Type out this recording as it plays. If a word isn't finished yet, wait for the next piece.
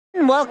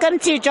Welcome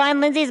to John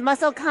Lindsay's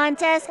Muscle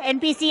Contest,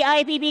 NPC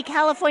IFBB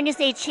California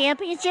State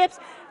Championships,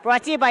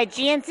 brought to you by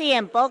GNC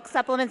and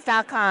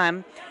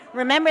BulkSupplements.com.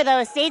 Remember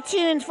though, stay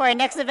tuned for our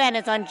next event.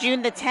 It's on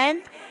June the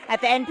 10th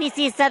at the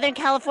NPC Southern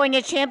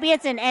California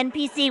Champions and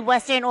NPC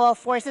Western All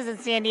Forces in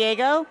San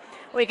Diego.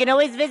 Or you can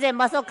always visit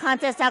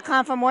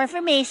MuscleContest.com for more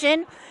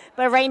information.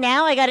 But right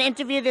now, I got to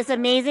interview this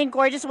amazing,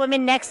 gorgeous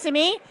woman next to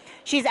me.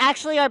 She's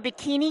actually our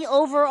bikini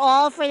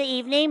overall for the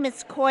evening,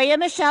 Miss Koya.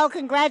 Michelle,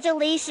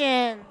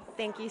 congratulations.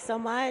 Thank you so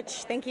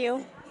much. Thank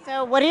you.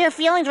 So what are your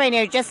feelings right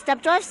now? You just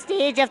stepped off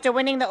stage after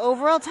winning the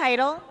overall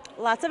title.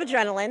 Lots of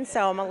adrenaline,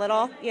 so I'm a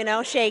little,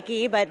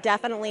 shaky, but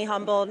definitely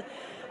humbled,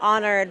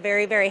 honored,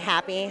 very, very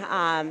happy.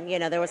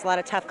 There was a lot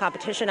of tough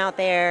competition out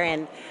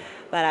there,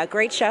 but a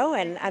great show,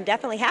 and I'm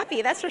definitely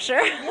happy, that's for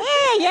sure.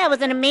 Yeah, it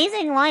was an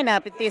amazing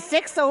lineup. The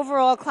 6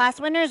 overall class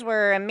winners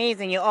were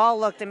amazing. You all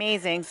looked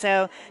amazing.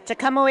 So to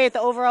come away with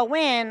the overall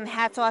win,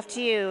 hats off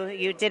to you.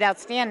 You did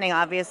outstanding,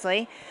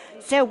 obviously.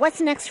 So what's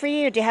next for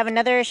you? Do you have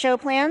another show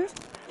planned?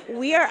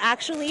 We are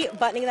actually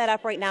buttoning that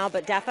up right now,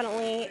 but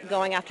definitely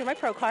going after my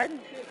pro card.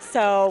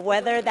 So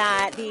whether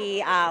that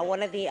be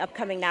one of the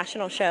upcoming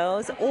national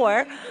shows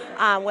or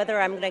whether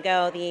I'm going to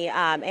go the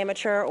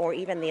amateur or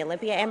even the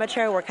Olympia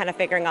amateur, we're kind of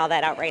figuring all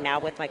that out right now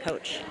with my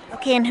coach.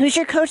 Okay, and who's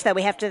your coach that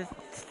we have to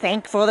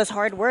thank for all this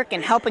hard work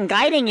and help in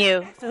guiding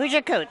you? So who's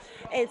your coach?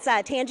 It's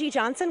Tangi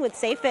Johnson with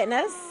Safe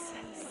Fitness.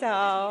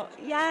 So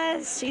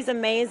yes, she's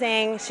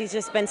amazing. She's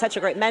just been such a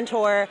great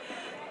mentor.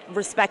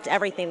 Respect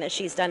everything that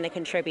she's done to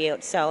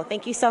contribute. So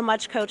thank you so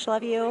much, Coach.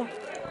 Love you.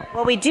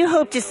 Well, we do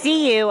hope to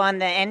see you on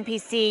the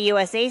NPC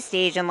USA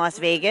stage in Las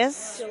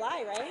Vegas.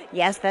 July, right?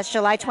 Yes, that's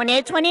July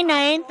 28th,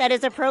 29th. That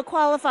is a pro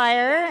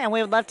qualifier, and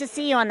we would love to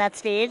see you on that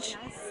stage.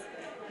 Yes.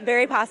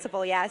 Very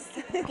possible, yes.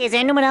 Okay, is there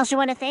anyone else you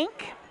want to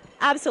thank?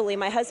 Absolutely.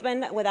 My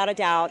husband, without a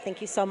doubt.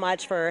 Thank you so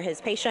much for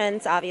his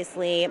patience.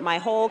 Obviously, my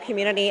whole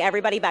community,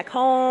 everybody back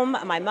home,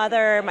 my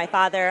mother, my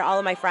father, all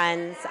of my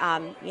friends,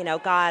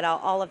 God,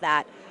 all of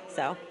that.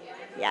 So,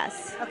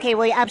 yes. Okay,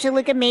 well, you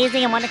absolutely look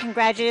amazing. I want to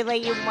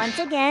congratulate you once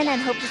again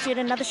and hope to see you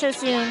at another show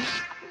soon.